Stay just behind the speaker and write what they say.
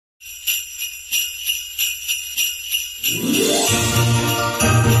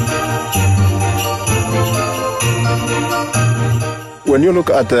When you look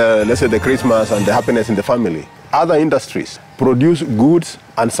at, let's say, the Christmas and the happiness in the family, other industries produce goods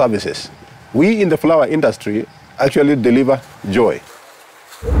and services. We in the flower industry actually deliver joy.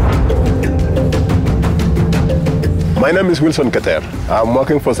 My name is Wilson Keter. I'm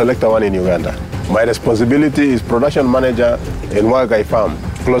working for Selector One in Uganda. My responsibility is production manager in Wagai farm,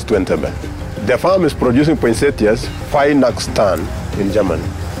 close to Entebbe. The farm is producing poinsettias, Weihnachtssternen in German.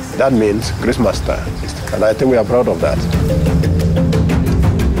 That means Christmas star, and I think we are proud of that.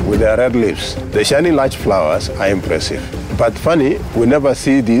 With their red leaves, the shiny large flowers are impressive. But funny, we never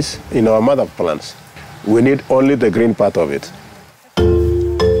see this in our mother plants. We need only the green part of it.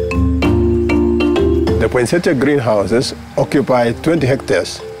 The poinsettia greenhouses occupy 20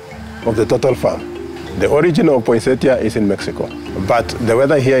 hectares of the total farm. The origin of poinsettia is in Mexico, but the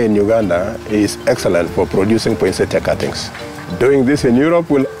weather here in Uganda is excellent for producing poinsettia cuttings. Doing this in Europe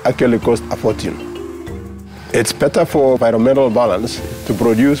will actually cost a fortune. It's better for environmental balance to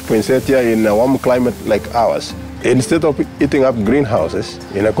produce poinsettia in a warm climate like ours, instead of eating up greenhouses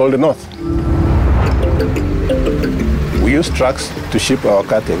in a cold north. We use trucks to ship our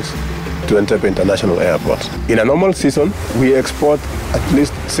cuttings to Entebbe International Airport. In a normal season, we export at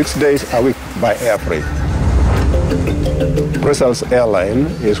least 6 days a week by air freight. Brussels Airline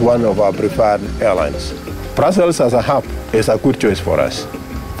is one of our preferred airlines. Brussels as a hub is a good choice for us.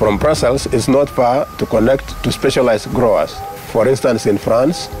 From Brussels, it's not far to connect to specialized growers, for instance in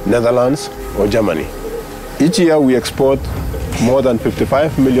France, Netherlands, or Germany. Each year we export more than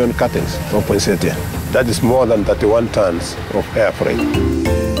 55 million cuttings of poinsettia. That is more than 31 tons of air freight.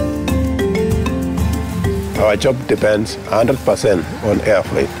 Our job depends 100% on air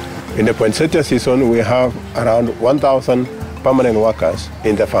freight. In the poinsettia season, we have around 1,000 permanent workers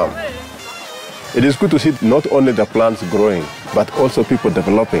in the farm. It is good to see not only the plants growing, but also people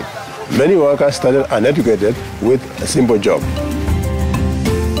developing. Many workers started uneducated with a simple job.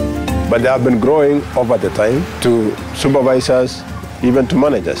 But they have been growing over the time to supervisors, even to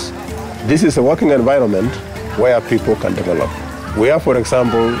managers. This is a working environment where people can develop. We have, for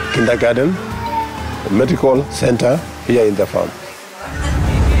example, kindergarten, a medical center here in the farm.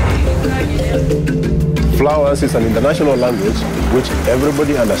 Flowers is an international language which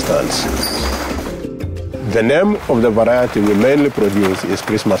everybody understands. The name of the variety we mainly produce is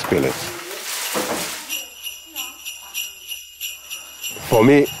Christmas Pilling. For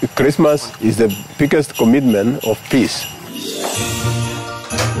me, Christmas is the biggest commitment of peace.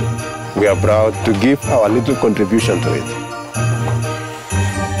 We are proud to give our little contribution to it.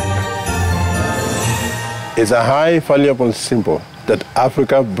 It's a high, valuable symbol that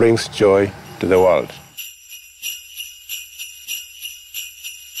Africa brings joy to the world.